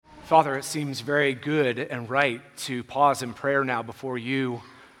Father, it seems very good and right to pause in prayer now before you,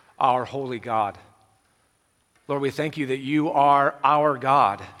 our holy God. Lord, we thank you that you are our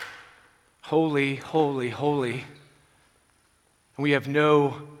God. Holy, holy, holy. And we have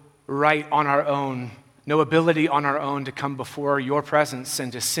no right on our own, no ability on our own to come before your presence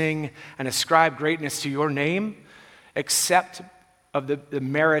and to sing and ascribe greatness to your name, except of the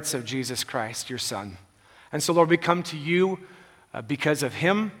merits of Jesus Christ, your Son. And so, Lord, we come to you because of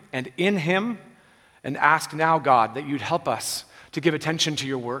him and in him, and ask now, God, that you'd help us to give attention to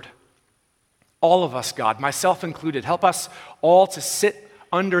your word. All of us, God, myself included, help us all to sit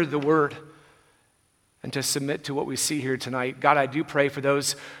under the word and to submit to what we see here tonight. God, I do pray for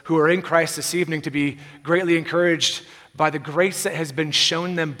those who are in Christ this evening to be greatly encouraged by the grace that has been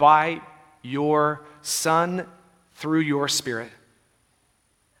shown them by your Son through your Spirit.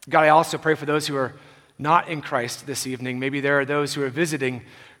 God, I also pray for those who are not in Christ this evening. Maybe there are those who are visiting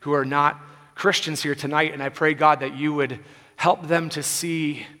who are not Christians here tonight, and I pray, God, that you would help them to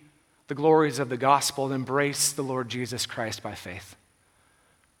see the glories of the gospel and embrace the Lord Jesus Christ by faith.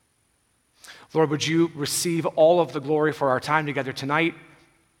 Lord, would you receive all of the glory for our time together tonight,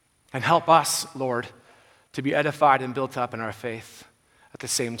 and help us, Lord, to be edified and built up in our faith. At the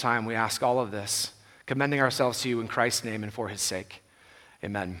same time, we ask all of this, commending ourselves to you in Christ's name and for his sake.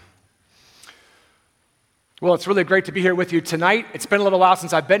 Amen. Well, it's really great to be here with you tonight. It's been a little while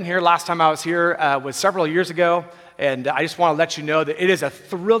since I've been here. Last time I was here was several years ago, and I just want to let you know that it is a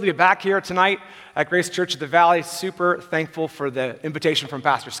thrill to be back here tonight at Grace Church of the Valley. Super thankful for the invitation from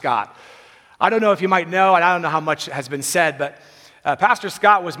Pastor Scott. I don't know if you might know, and I don't know how much has been said, but Pastor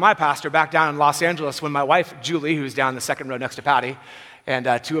Scott was my pastor back down in Los Angeles when my wife, Julie, who's down the second row next to Patty, and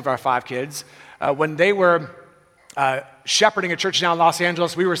two of our 5 kids, when they were shepherding a church down in Los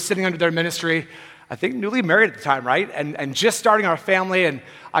Angeles, we were sitting under their ministry, I think newly married at the time, right? And just starting our family. And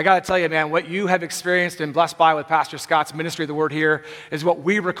I got to tell you, man, what you have experienced and blessed by with Pastor Scott's ministry of the word here is what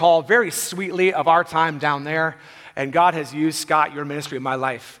we recall very sweetly of our time down there. And God has used, Scott, your ministry in my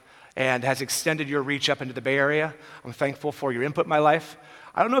life and has extended your reach up into the Bay Area. I'm thankful for your input in my life.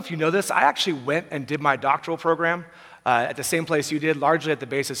 I don't know if you know this. I actually went and did my doctoral program at the same place you did, largely at the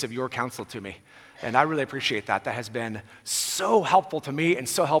basis of your counsel to me. And I really appreciate that. That has been so helpful to me and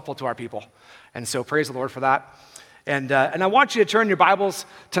so helpful to our people. And so praise the Lord for that. And I want you to turn your Bibles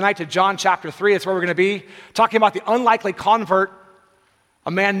tonight to John chapter 3. It's where we're going to be talking about the unlikely convert,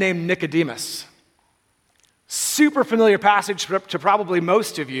 a man named Nicodemus. Super familiar passage to probably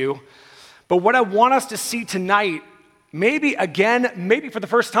most of you. But what I want us to see tonight, maybe again, maybe for the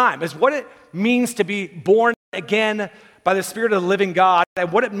first time, is what it means to be born again by the Spirit of the living God,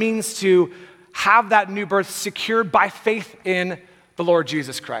 and what it means to have that new birth secured by faith in the Lord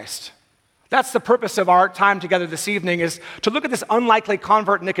Jesus Christ. That's the purpose of our time together this evening, is to look at this unlikely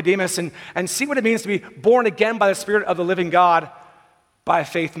convert Nicodemus and see what it means to be born again by the Spirit of the living God by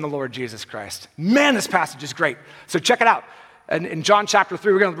faith in the Lord Jesus Christ. Man, this passage is great. So check it out. And in John chapter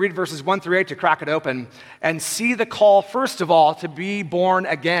 3, we're going to read verses 1 through 8 to crack it open and see the call, first of all, to be born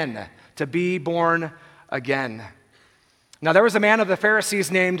again. To be born again. Now, there was a man of the Pharisees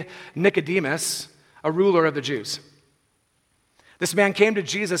named Nicodemus, a ruler of the Jews. This man came to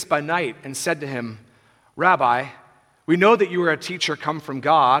Jesus by night and said to him, "Rabbi, we know that you are a teacher come from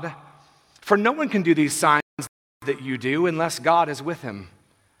God, for no one can do these signs that you do unless God is with him."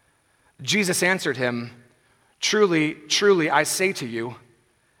 Jesus answered him, "Truly, truly, I say to you,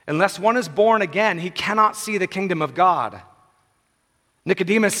 unless one is born again, he cannot see the kingdom of God."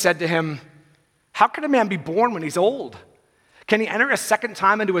 Nicodemus said to him, "How can a man be born when he's old? Can he enter a second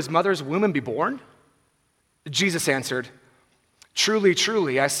time into his mother's womb and be born?" Jesus answered, "Truly,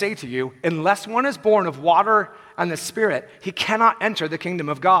 truly, I say to you, unless one is born of water and the Spirit, he cannot enter the kingdom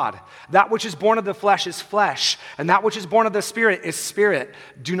of God. That which is born of the flesh is flesh, and that which is born of the Spirit is spirit.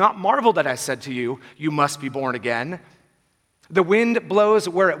 Do not marvel that I said to you, you must be born again. The wind blows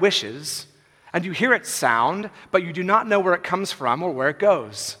where it wishes, and you hear its sound, but you do not know where it comes from or where it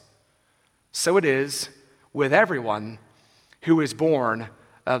goes. So it is with everyone who is born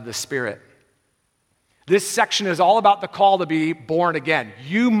of the Spirit." This section is all about the call to be born again.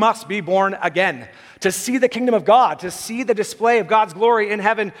 You must be born again to see the kingdom of God, to see the display of God's glory in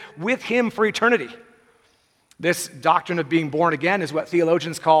heaven with him for eternity. This doctrine of being born again is what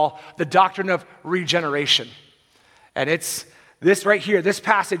theologians call the doctrine of regeneration. And it's this right here, this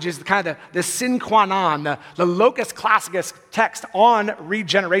passage is kind of the sine qua non, the locus classicus text on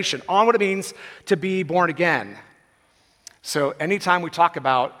regeneration, on what it means to be born again. So anytime we talk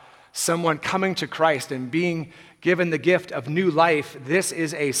about someone coming to Christ and being given the gift of new life, this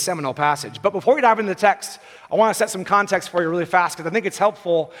is a seminal passage. But before we dive into the text, I want to set some context for you really fast, because I think it's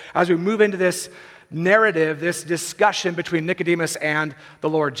helpful as we move into this narrative, this discussion between Nicodemus and the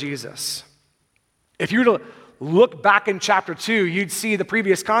Lord Jesus. If you were to look back in chapter 2, you'd see the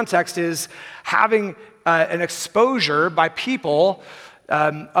previous context is having an exposure by people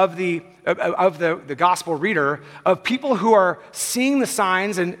of the gospel reader, of people who are seeing the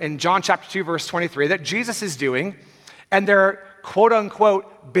signs in John chapter 2, verse 23, that Jesus is doing, and they're, quote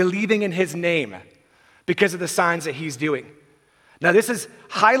unquote, believing in his name because of the signs that he's doing. Now, this is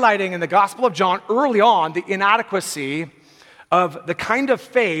highlighting in the Gospel of John early on the inadequacy of the kind of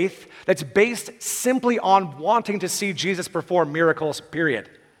faith that's based simply on wanting to see Jesus perform miracles, period.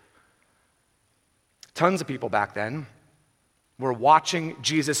 Tons of people back then were watching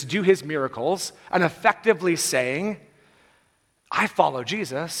Jesus do his miracles and effectively saying, I follow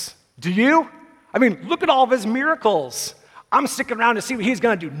Jesus. Do you? I mean, look at all of his miracles. I'm sticking around to see what he's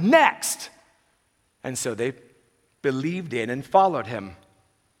going to do next. And so they believed in and followed him.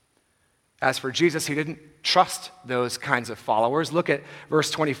 As for Jesus, he didn't trust those kinds of followers. Look at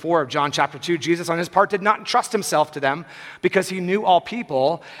verse 24 of John chapter 2. Jesus, on his part, did not entrust himself to them because he knew all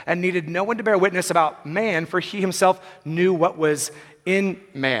people and needed no one to bear witness about man, for he himself knew what was in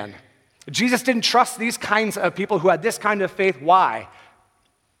man. Jesus didn't trust these kinds of people who had this kind of faith. Why?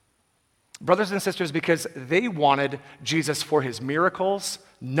 Brothers and sisters, because they wanted Jesus for his miracles,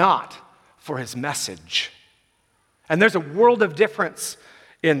 not for his message. And there's a world of difference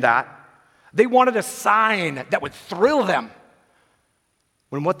in that. They wanted a sign that would thrill them,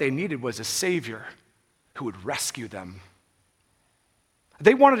 when what they needed was a Savior who would rescue them.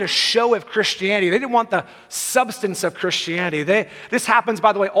 They wanted a show of Christianity. They didn't want the substance of Christianity. This happens,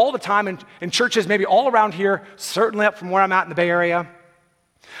 by the way, all the time in churches, maybe all around here, certainly up from where I'm at in the Bay Area,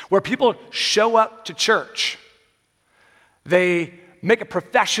 where people show up to church. They make a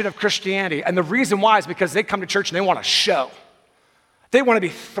profession of Christianity, and the reason why is because they come to church and they want a show. They want to be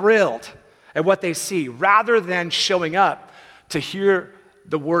thrilled at what they see, rather than showing up to hear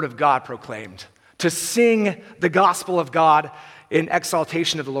the word of God proclaimed, to sing the gospel of God in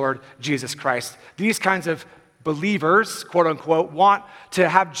exaltation of the Lord Jesus Christ. These kinds of believers, quote unquote, want to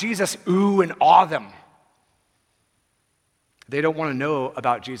have Jesus ooh and awe them. They don't want to know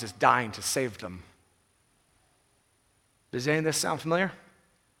about Jesus dying to save them. Does any of this sound familiar?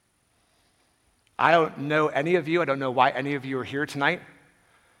 I don't know any of you. I don't know why any of you are here tonight.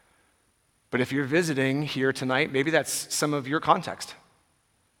 But if you're visiting here tonight, maybe that's some of your context.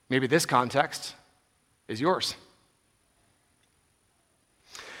 Maybe this context is yours.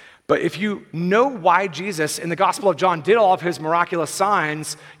 But if you know why Jesus in the Gospel of John did all of his miraculous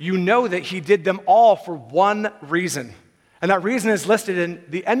signs, you know that he did them all for one reason. And that reason is listed in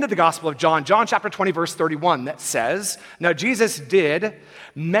the end of the Gospel of John, John chapter 20, verse 31, that says, now Jesus did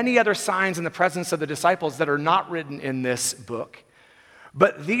many other signs in the presence of the disciples that are not written in this book.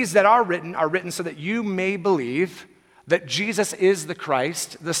 But these that are written so that you may believe that Jesus is the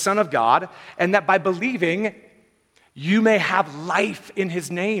Christ, the Son of God, and that by believing, you may have life in his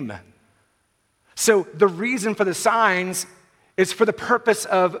name. So the reason for the signs is for the purpose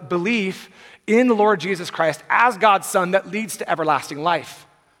of belief in the Lord Jesus Christ as God's Son that leads to everlasting life.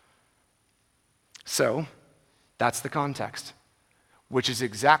 So that's the context, which is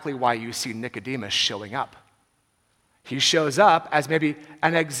exactly why you see Nicodemus showing up. He shows up as maybe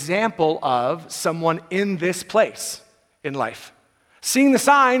an example of someone in this place in life, seeing the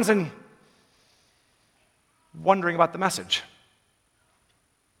signs and wondering about the message.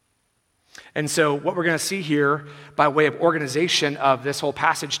 And so what we're going to see here by way of organization of this whole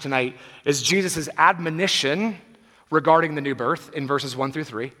passage tonight is Jesus' admonition regarding the new birth in verses 1 through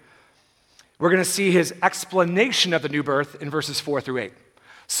 3. We're going to see his explanation of the new birth in verses 4 through 8.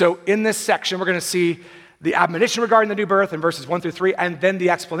 So in this section, we're going to see the admonition regarding the new birth in verses 1 through 3, and then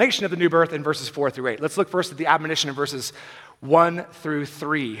the explanation of the new birth in verses 4 through 8. Let's look first at the admonition in verses 1 through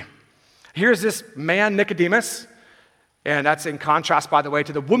 3. Here's this man, Nicodemus, and that's in contrast, by the way,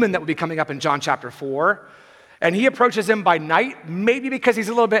 to the woman that will be coming up in John chapter 4. And he approaches him by night, maybe because he's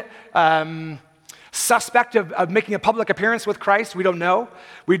a little bit suspect of making a public appearance with Christ. We don't know.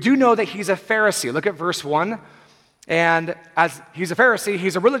 We do know that he's a Pharisee. Look at verse 1. And as he's a Pharisee,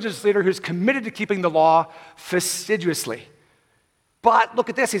 he's a religious leader who's committed to keeping the law fastidiously. But look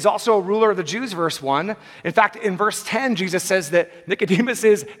at this, he's also a ruler of the Jews, verse 1. In fact, in verse 10, Jesus says that Nicodemus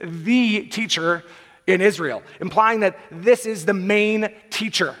is the teacher in Israel, implying that this is the main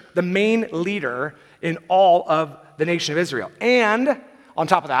teacher, the main leader in all of the nation of Israel. And on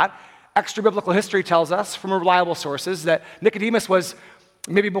top of that, extra biblical history tells us from reliable sources that Nicodemus was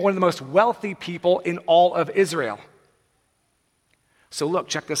maybe one of the most wealthy people in all of Israel. So look,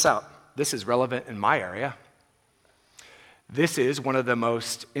 check this out. This is relevant in my area. This is one of the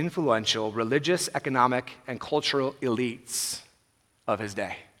most influential religious, economic, and cultural elites of his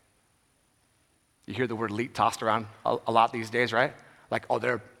day. You hear the word elite tossed around a lot these days, right? Like, oh,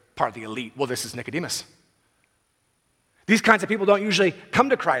 they're part of the elite. Well, this is Nicodemus. These kinds of people don't usually come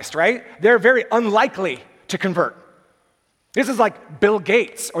to Christ, right? They're very unlikely to convert. This is like Bill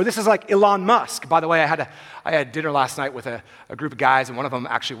Gates, or this is like Elon Musk. By the way, I had dinner last night with a group of guys, and one of them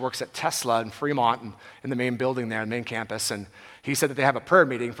actually works at Tesla in Fremont, and in the main building there, the main campus, and he said that they have a prayer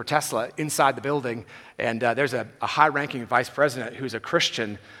meeting for Tesla inside the building, and there's a high-ranking vice president who's a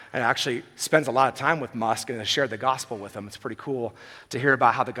Christian and actually spends a lot of time with Musk and has shared the gospel with him. It's pretty cool to hear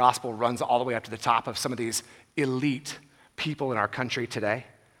about how the gospel runs all the way up to the top of some of these elite people in our country today.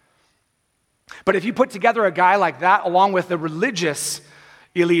 But if you put together a guy like that along with the religious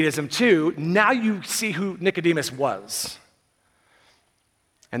elitism too, now you see who Nicodemus was.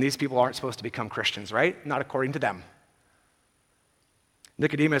 And these people aren't supposed to become Christians, right? Not according to them.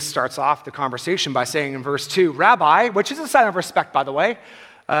 Nicodemus starts off the conversation by saying in verse 2, Rabbi, which is a sign of respect, by the way,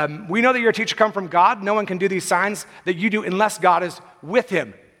 we know that you're a teacher come from God. No one can do these signs that you do unless God is with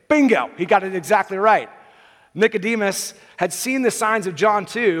him. Bingo, he got it exactly right. Nicodemus had seen the signs of John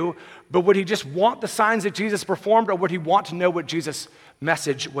too, but would he just want the signs that Jesus performed, or would he want to know what Jesus'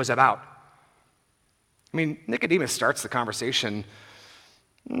 message was about? I mean, Nicodemus starts the conversation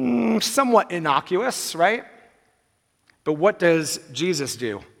somewhat innocuous, right? But what does Jesus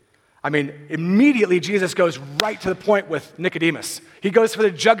do? I mean, immediately Jesus goes right to the point with Nicodemus. He goes for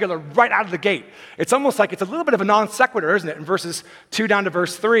the jugular right out of the gate. It's almost like it's a little bit of a non sequitur, isn't it? In verses 2 down to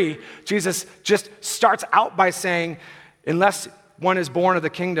verse 3, Jesus just starts out by saying, unless one is born of the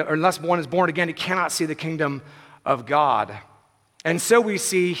kingdom, or unless one is born again, he cannot see the kingdom of God. And so we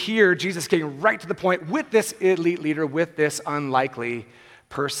see here Jesus getting right to the point with this elite leader, with this unlikely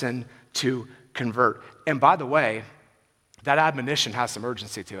person to convert. And by the way, that admonition has some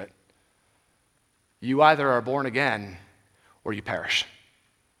urgency to it. You either are born again or you perish.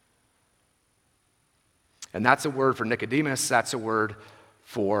 And that's a word for Nicodemus. That's a word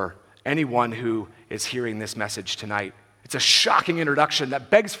for anyone who is hearing this message tonight. It's a shocking introduction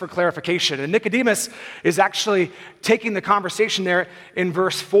that begs for clarification. And Nicodemus is actually taking the conversation there in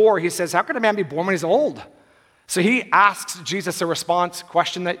verse 4. He says, how can a man be born when he's old? So he asks Jesus a response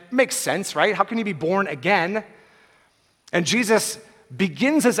question that makes sense, right? How can he be born again? And Jesus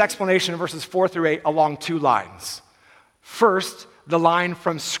begins his explanation in verses 4 through 8 along two lines. First, the line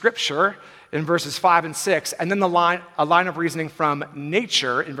from Scripture in verses 5 and 6, and then a line of reasoning from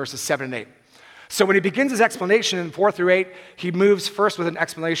nature in verses 7 and 8. So when he begins his explanation in 4 through 8, he moves first with an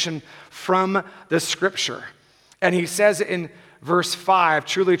explanation from the Scripture. And he says in verse 5,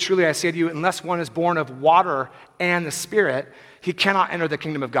 truly, truly, I say to you, unless one is born of water and the Spirit, he cannot enter the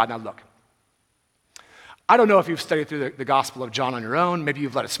kingdom of God. Now look, I don't know if you've studied through the Gospel of John on your own. Maybe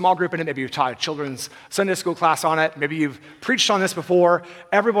you've led a small group in it. Maybe you've taught a children's Sunday school class on it. Maybe you've preached on this before.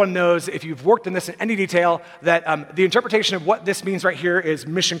 Everyone knows, if you've worked in this in any detail, that the interpretation of what this means right here is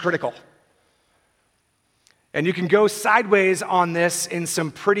mission critical. And you can go sideways on this in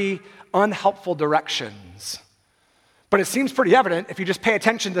some pretty unhelpful directions. But it seems pretty evident if you just pay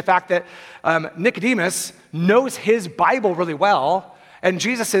attention to the fact that Nicodemus knows his Bible really well. And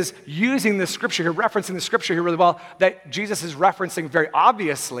Jesus is using the scripture here, referencing the scripture here really well, that Jesus is referencing very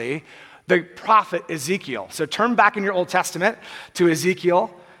obviously the prophet Ezekiel. So turn back in your Old Testament to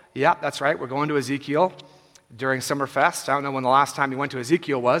Ezekiel. Yeah, that's right, we're going to Ezekiel during Summerfest. I don't know when the last time you went to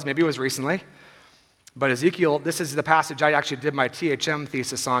Ezekiel was. Maybe it was recently. But Ezekiel, this is the passage I actually did my THM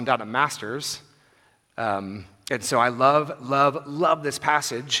thesis on down at Masters. And so I love this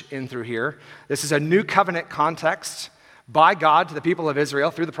passage in through here. This is a new covenant context by God to the people of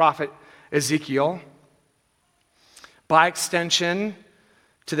Israel through the prophet Ezekiel. By extension,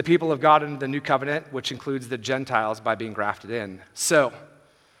 to the people of God in the new covenant, which includes the Gentiles by being grafted in. So,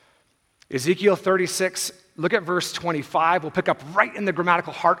 Ezekiel 36, look at verse 25. We'll pick up right in the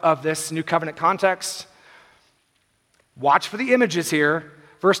grammatical heart of this new covenant context. Watch for the images here.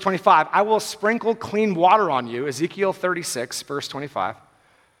 Verse 25, I will sprinkle clean water on you. Ezekiel 36, verse 25.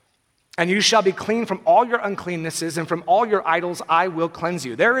 And you shall be clean from all your uncleannesses, and from all your idols I will cleanse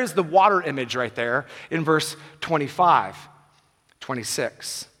you. There is the water image right there in verse 25,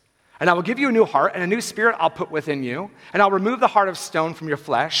 26. And I will give you a new heart, and a new spirit I'll put within you, and I'll remove the heart of stone from your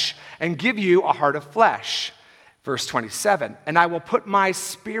flesh, and give you a heart of flesh. Verse 27, and I will put my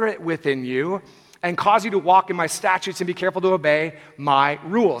spirit within you, and cause you to walk in my statutes and be careful to obey my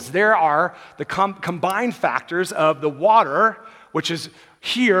rules. There are the combined factors of the water, which is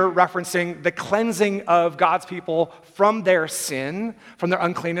here referencing the cleansing of God's people from their sin, from their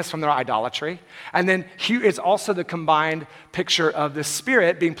uncleanness, from their idolatry. And then here is also the combined picture of the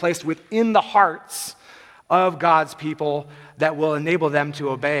Spirit being placed within the hearts of God's people that will enable them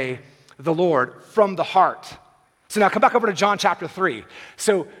to obey the Lord from the heart. So now come back over to John chapter 3.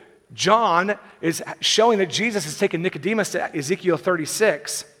 So John is showing that Jesus has taken Nicodemus to Ezekiel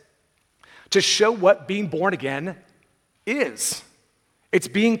 36 to show what being born again is. It's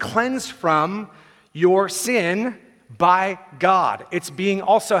being cleansed from your sin by God. It's being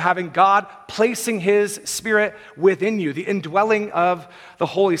also having God placing his Spirit within you, the indwelling of the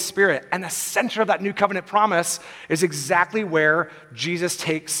Holy Spirit. And the center of that new covenant promise is exactly where Jesus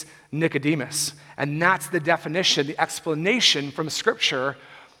takes Nicodemus. And that's the definition, the explanation from Scripture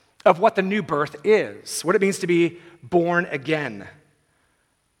of what the new birth is, what it means to be born again.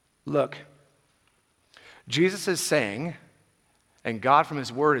 Look, Jesus is saying, and God from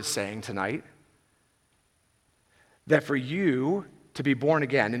his word is saying tonight, that for you to be born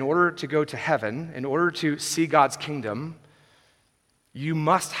again, in order to go to heaven, in order to see God's kingdom, you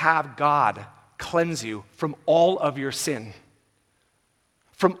must have God cleanse you from all of your sin,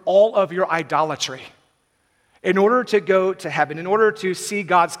 from all of your idolatry. In order to go to heaven, in order to see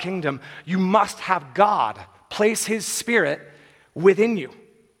God's kingdom, you must have God place his Spirit within you,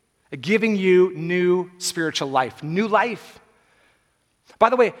 giving you new spiritual life, new life. By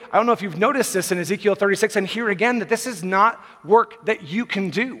the way, I don't know if you've noticed this in Ezekiel 36 and here again, that this is not work that you can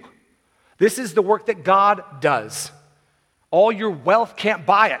do. This is the work that God does. All your wealth can't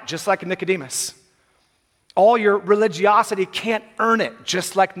buy it, just like Nicodemus. All your religiosity can't earn it,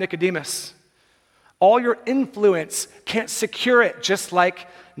 just like Nicodemus. All your influence can't secure it, just like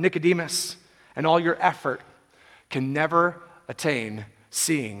Nicodemus. And all your effort can never attain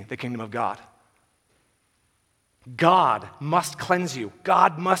seeing the kingdom of God. God must cleanse you.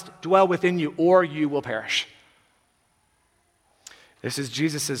 God must dwell within you, or you will perish. This is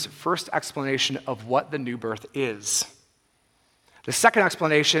Jesus' first explanation of what the new birth is. The second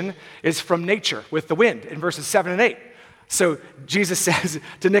explanation is from nature with the wind in verses 7 and 8. So Jesus says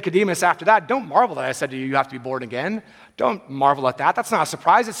to Nicodemus after that, don't marvel that I said to you, you have to be born again. Don't marvel at that. That's not a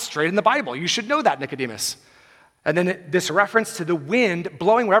surprise. It's straight in the Bible. You should know that, Nicodemus. And then this reference to the wind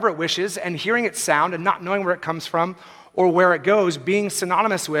blowing wherever it wishes and hearing its sound and not knowing where it comes from or where it goes, being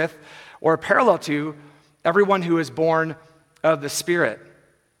synonymous with or parallel to everyone who is born of the Spirit.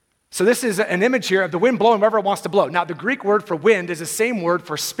 So this is an image here of the wind blowing wherever it wants to blow. Now, the Greek word for wind is the same word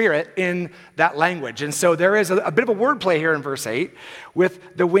for spirit in that language. And so there is a bit of a wordplay here in verse 8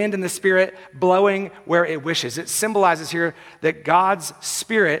 with the wind and the Spirit blowing where it wishes. It symbolizes here that God's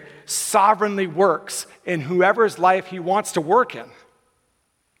Spirit sovereignly works in whoever's life he wants to work in.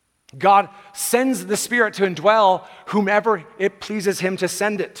 God sends the Spirit to indwell whomever it pleases him to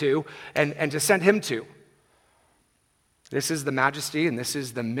send it to and to send him to. This is the majesty and this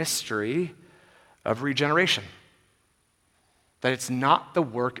is the mystery of regeneration. That it's not the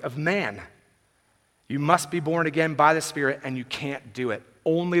work of man. You must be born again by the Spirit and you can't do it.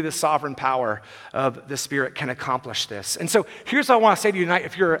 Only the sovereign power of the Spirit can accomplish this. And so here's what I want to say to you tonight.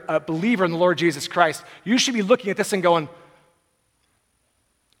 If you're a believer in the Lord Jesus Christ, you should be looking at this and going,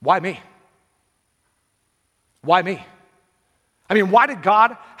 why me? Why me? I mean, why did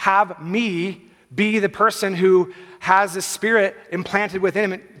God have me be the person who has the Spirit implanted within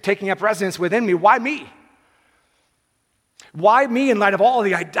him and taking up residence within me? Why me? Why me in light of all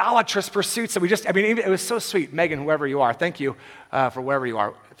the idolatrous pursuits that it was so sweet. Megan, whoever you are, thank you for wherever you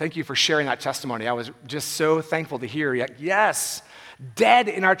are. Thank you for sharing that testimony. I was just so thankful to hear. Yes, dead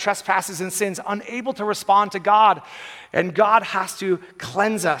in our trespasses and sins, unable to respond to God. And God has to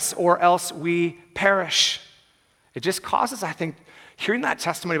cleanse us or else we perish. It just causes, I think, hearing that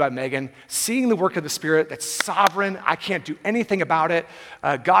testimony by Megan, seeing the work of the Spirit that's sovereign, I can't do anything about it,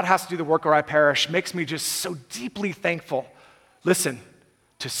 God has to do the work or I perish, makes me just so deeply thankful, listen,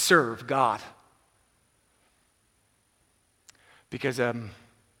 to serve God. Because I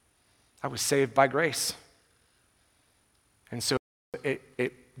was saved by grace. And so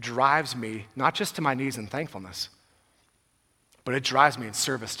it drives me, not just to my knees in thankfulness, but it drives me in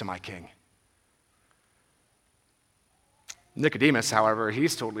service to my King. Nicodemus, however,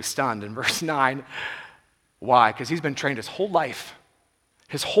 he's totally stunned in verse 9. Why? Because he's been trained his whole life,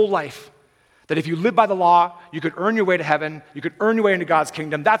 that if you live by the law, you could earn your way to heaven, you could earn your way into God's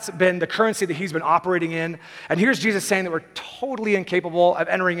kingdom. That's been the currency that he's been operating in. And here's Jesus saying that we're totally incapable of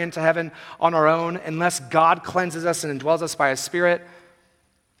entering into heaven on our own unless God cleanses us and indwells us by his Spirit.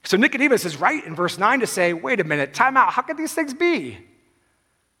 So Nicodemus is right in verse 9 to say, wait a minute, time out, how could these things be?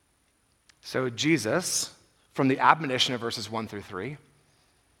 So Jesus, from the admonition of verses 1 through 3,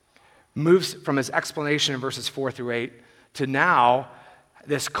 moves from his explanation in verses 4 through 8 to now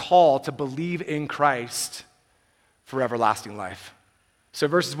this call to believe in Christ for everlasting life. So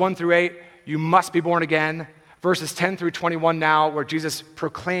verses 1 through 8, you must be born again. Verses 10 through 21 now, where Jesus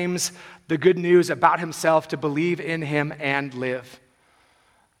proclaims the good news about himself to believe in him and live.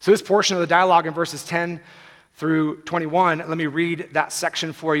 So this portion of the dialogue in verses 10 through 21, let me read that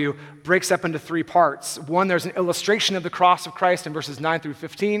section for you, breaks up into three parts. One, there's an illustration of the cross of Christ in verses 9 through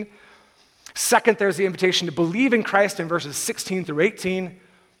 15. Second, there's the invitation to believe in Christ in verses 16 through 18.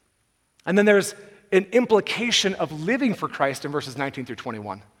 And then there's an implication of living for Christ in verses 19 through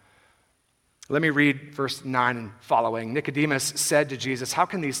 21. Let me read verse 9 and following. Nicodemus said to Jesus, "How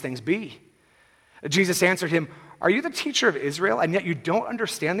can these things be?" Jesus answered him, "Are you the teacher of Israel, and yet you don't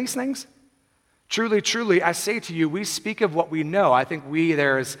understand these things? Truly, truly, I say to you, we speak of what we know." I think we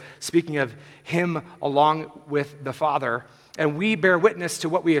there is speaking of him along with the Father. "And we bear witness to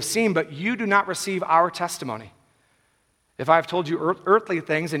what we have seen, but you do not receive our testimony. If I have told you earthly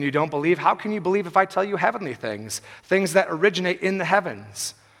things and you don't believe, how can you believe if I tell you heavenly things, things that originate in the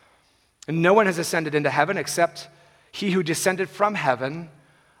heavens? And no one has ascended into heaven except he who descended from heaven,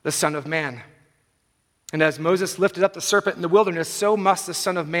 the Son of Man. And as Moses lifted up the serpent in the wilderness, so must the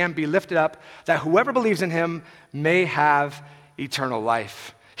Son of Man be lifted up, that whoever believes in him may have eternal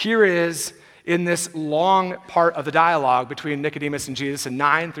life." Here is, in this long part of the dialogue between Nicodemus and Jesus in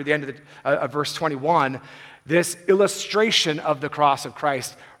 9 through the end of verse 21, this illustration of the cross of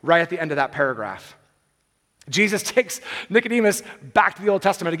Christ right at the end of that paragraph. Jesus takes Nicodemus back to the Old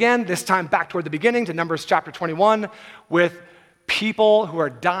Testament again, this time back toward the beginning to Numbers chapter 21, with people who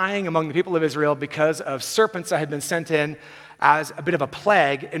are dying among the people of Israel because of serpents that had been sent in as a bit of a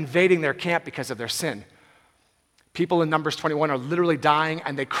plague, invading their camp because of their sin. People in Numbers 21 are literally dying,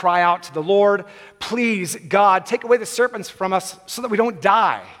 and they cry out to the Lord, "Please, God, take away the serpents from us so that we don't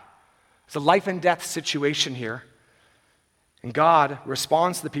die." It's a life and death situation here. And God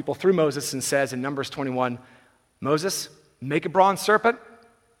responds to the people through Moses and says in Numbers 21, "Moses, make a bronze serpent,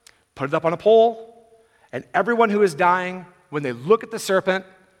 put it up on a pole, and everyone who is dying, when they look at the serpent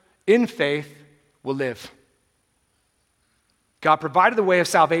in faith, will live." God provided the way of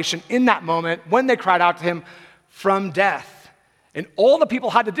salvation in that moment when they cried out to him from death. And all the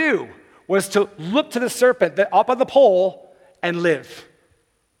people had to do was to look to the serpent up on the pole and live.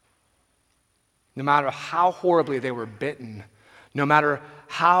 No matter how horribly they were bitten, no matter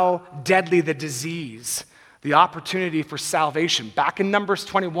how deadly the disease, the opportunity for salvation back in Numbers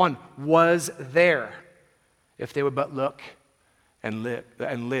 21 was there if they would but look and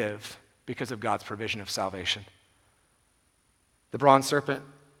live because of God's provision of salvation. The bronze serpent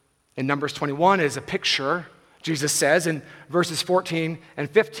in Numbers 21 is a picture, Jesus says in verses 14 and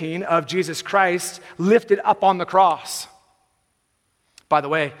 15, of Jesus Christ lifted up on the cross. By the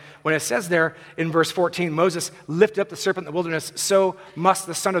way, when it says there in verse 14, Moses lifted up the serpent in the wilderness, so must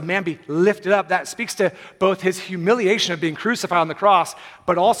the Son of Man be lifted up. That speaks to both his humiliation of being crucified on the cross,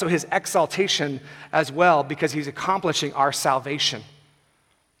 but also his exaltation as well, because he's accomplishing our salvation.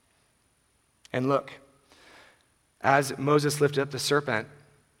 And look, as Moses lifted up the serpent,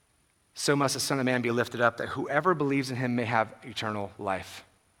 so must the Son of Man be lifted up, that whoever believes in him may have eternal life.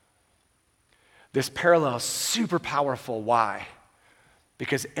 This parallel is super powerful. Why?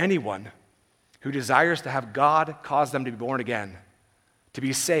 Because anyone who desires to have God cause them to be born again, to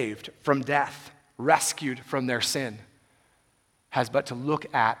be saved from death, rescued from their sin, has but to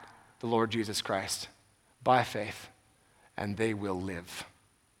look at the Lord Jesus Christ by faith, and they will live.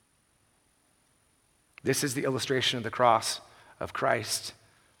 This is the illustration of the cross of Christ.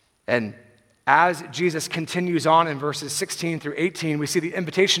 And as Jesus continues on in verses 16 through 18, we see the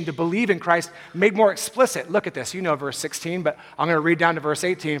invitation to believe in Christ made more explicit. Look at this. You know verse 16, but I'm going to read down to verse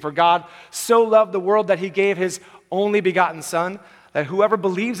 18. "For God so loved the world that he gave his only begotten Son, that whoever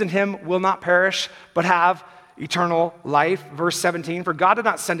believes in him will not perish, but have eternal life." Verse 17, "For God did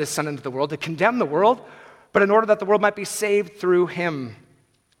not send his Son into the world to condemn the world, but in order that the world might be saved through him.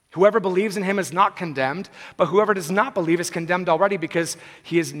 Whoever believes in him is not condemned, but whoever does not believe is condemned already, because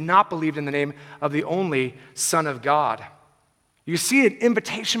he has not believed in the name of the only Son of God." You see an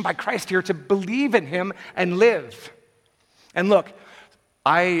invitation by Christ here to believe in him and live. And look,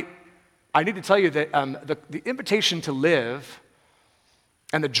 I need to tell you that the invitation to live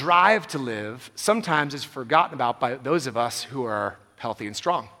and the drive to live sometimes is forgotten about by those of us who are healthy and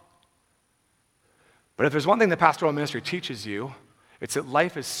strong. But if there's one thing the pastoral ministry teaches you, it's that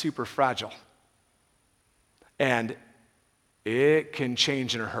life is super fragile, and it can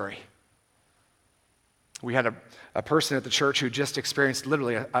change in a hurry. We had a person at the church who just experienced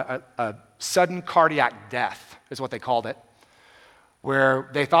literally a sudden cardiac death, is what they called it, where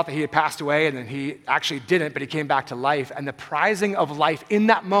they thought that he had passed away, and then he actually didn't, but he came back to life. And the prizing of life in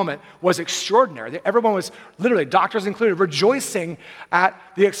that moment was extraordinary. Everyone was literally, doctors included, rejoicing at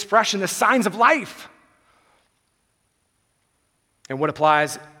the expression, the signs of life. And what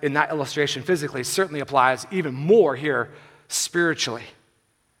applies in that illustration physically certainly applies even more here spiritually.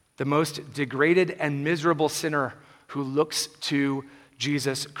 The most degraded and miserable sinner who looks to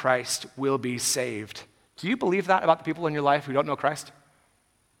Jesus Christ will be saved. Do you believe that about the people in your life who don't know Christ?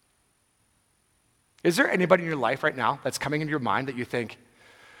 Is there anybody in your life right now that's coming into your mind that you think,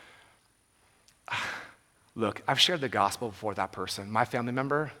 look, I've shared the gospel before with that person, my family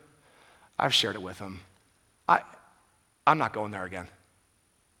member, I've shared it with them. I'm not going there again.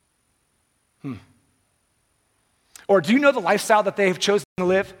 Or do you know the lifestyle that they've chosen to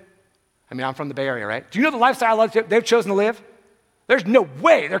live? I mean, I'm from the Bay Area, right? Do you know the lifestyle they've chosen to live? There's no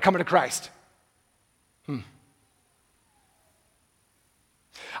way they're coming to Christ.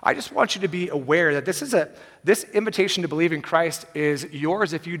 I just want you to be aware that this invitation to believe in Christ is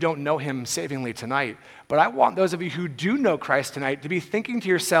yours if you don't know him savingly tonight. But I want those of you who do know Christ tonight to be thinking to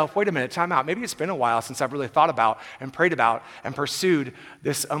yourself, wait a minute, time out. Maybe it's been a while since I've really thought about and prayed about and pursued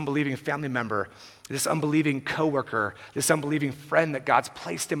this unbelieving family member, this unbelieving coworker, this unbelieving friend that God's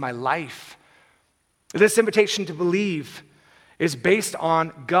placed in my life. This invitation to believe is based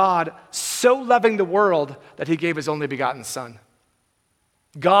on God so loving the world that he gave his only begotten son.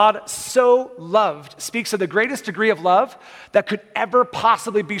 God so loved speaks of the greatest degree of love that could ever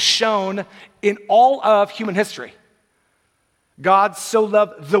possibly be shown in all of human history. God so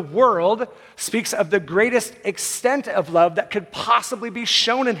loved the world speaks of the greatest extent of love that could possibly be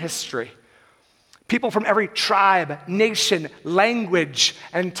shown in history. People from every tribe, nation, language,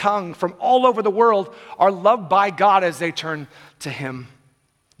 and tongue from all over the world are loved by God as they turn to him.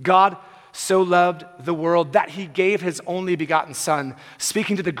 God so loved the world that he gave his only begotten son,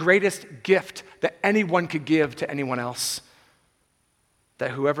 speaking to the greatest gift that anyone could give to anyone else.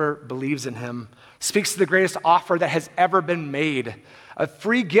 That whoever believes in him speaks to the greatest offer that has ever been made, a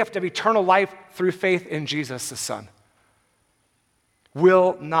free gift of eternal life through faith in Jesus, the Son.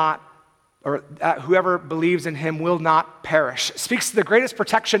 Whoever believes in him will not perish. Speaks to the greatest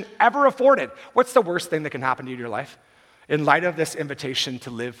protection ever afforded. What's the worst thing that can happen to you in your life? In light of this invitation to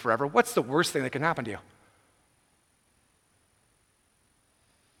live forever, what's the worst thing that can happen to you?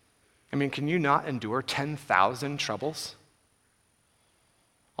 I mean, can you not endure 10,000 troubles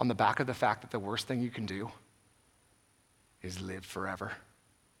on the back of the fact that the worst thing you can do is live forever?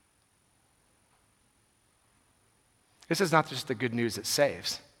 This is not just the good news that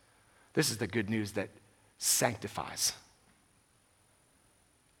saves. This is the good news that sanctifies.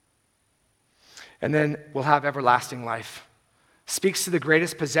 And then we'll have everlasting life. Speaks to the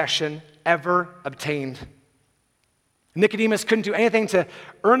greatest possession ever obtained. Nicodemus couldn't do anything to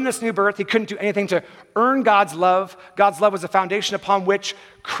earn this new birth. He couldn't do anything to earn God's love. God's love was the foundation upon which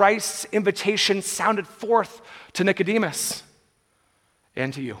Christ's invitation sounded forth to Nicodemus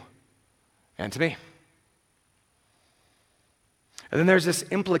and to you and to me. And then there's this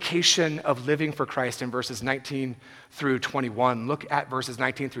implication of living for Christ in verses 19 through 21. Look at verses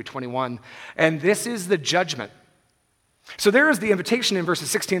 19 through 21. And this is the judgment. So there is the invitation in verses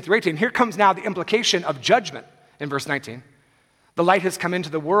 16 through 18. Here comes now the implication of judgment in verse 19. The light has come into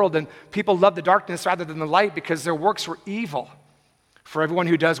the world, and people love the darkness rather than the light because their works were evil. For everyone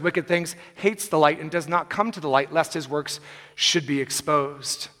who does wicked things hates the light and does not come to the light, lest his works should be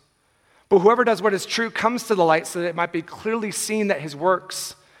exposed. But whoever does what is true comes to the light so that it might be clearly seen that his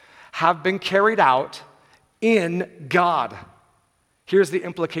works have been carried out in God. Here's the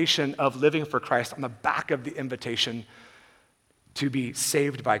implication of living for Christ on the back of the invitation to be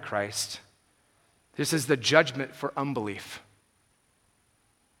saved by Christ. This is the judgment for unbelief.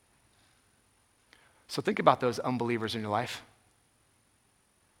 So think about those unbelievers in your life.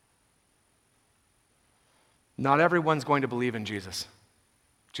 Not everyone's going to believe in Jesus.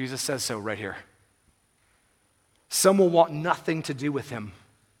 Jesus says so right here. Some will want nothing to do with him.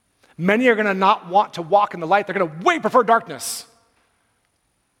 Many are going to not want to walk in the light. They're going to way prefer darkness.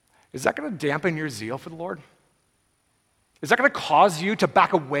 Is that going to dampen your zeal for the Lord? Is that going to cause you to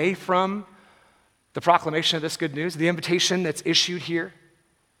back away from the proclamation of this good news, the invitation that's issued here?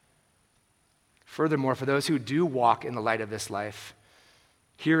 Furthermore, for those who do walk in the light of this life,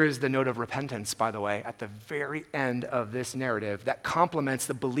 here is the note of repentance, by the way, at the very end of this narrative that complements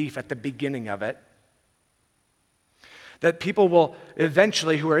the belief at the beginning of it. That people will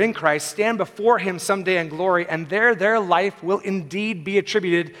eventually, who are in Christ, stand before him someday in glory, and there their life will indeed be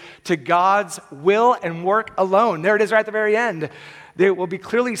attributed to God's will and work alone. There it is right at the very end. It will be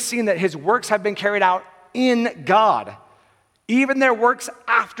clearly seen that his works have been carried out in God, Even their works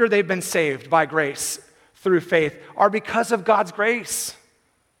after they've been saved by grace through faith are because of God's grace.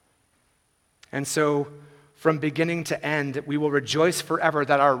 And so, from beginning to end, we will rejoice forever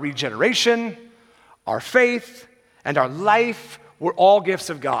that our regeneration, our faith, and our life were all gifts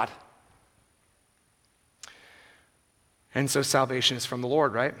of God. And so salvation is from the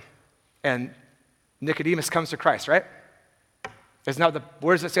Lord, right? And Nicodemus comes to Christ, right?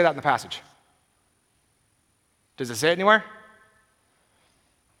 Where does it say that in the passage? Does it say it anywhere?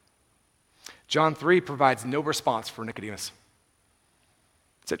 John 3 provides no response for Nicodemus.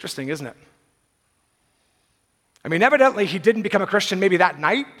 It's interesting, isn't it? I mean, evidently he didn't become a Christian maybe that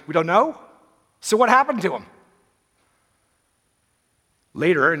night. We don't know. So what happened to him?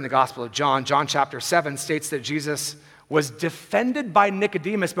 Later in the Gospel of John, John chapter 7 states that Jesus was defended by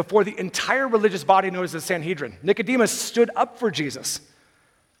Nicodemus before the entire religious body known as the Sanhedrin. Nicodemus stood up for Jesus.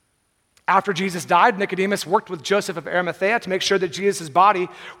 After Jesus died, Nicodemus worked with Joseph of Arimathea to make sure that Jesus' body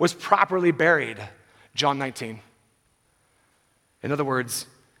was properly buried. John 19. In other words,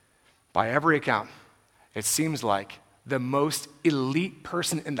 by every account, it seems like the most elite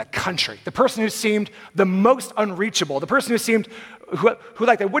person in the country, the person who seemed the most unreachable, the person who seemed who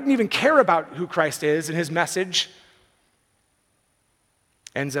like they wouldn't even care about who Christ is and his message,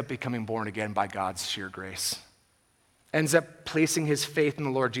 ends up becoming born again by God's sheer grace. Ends up placing his faith in the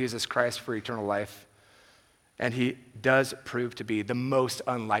Lord Jesus Christ for eternal life. And he does prove to be the most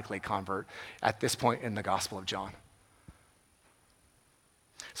unlikely convert at this point in the Gospel of John.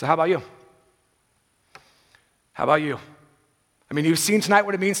 So how about you? How about you? I mean, you've seen tonight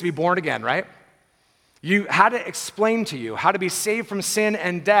what it means to be born again, right? You had it explained to you. How to be saved from sin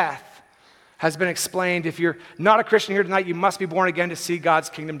and death has been explained. If you're not a Christian here tonight, you must be born again to see God's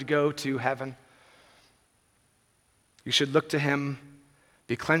kingdom, to go to heaven. You should look to him,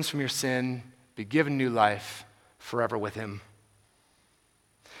 be cleansed from your sin, be given new life forever with him.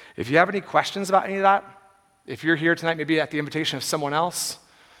 If you have any questions about any of that, if you're here tonight maybe at the invitation of someone else,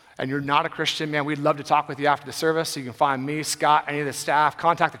 and you're not a Christian, man, we'd love to talk with you after the service. So you can find me, Scott, any of the staff,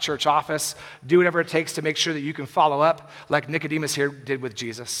 contact the church office, do whatever it takes to make sure that you can follow up like Nicodemus here did with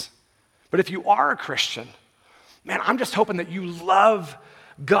Jesus. But if you are a Christian, man, I'm just hoping that you love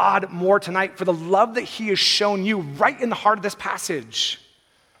God more tonight for the love that he has shown you right in the heart of this passage.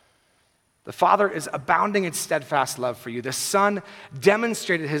 The Father is abounding in steadfast love for you. The Son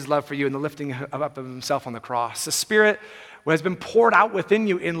demonstrated his love for you in the lifting up of himself on the cross. The Spirit has been poured out within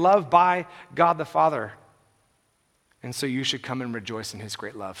you in love by God the Father. And so you should come and rejoice in his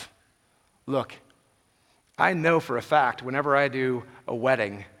great love. Look, I know for a fact whenever I do a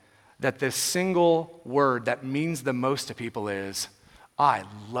wedding that the single word that means the most to people is, I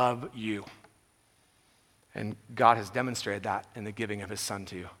love you. And God has demonstrated that in the giving of his Son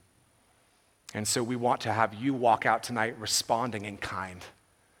to you. And so we want to have you walk out tonight responding in kind.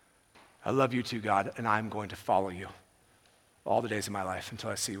 I love you too, God, and I'm going to follow you all the days of my life until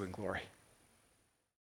I see you in glory.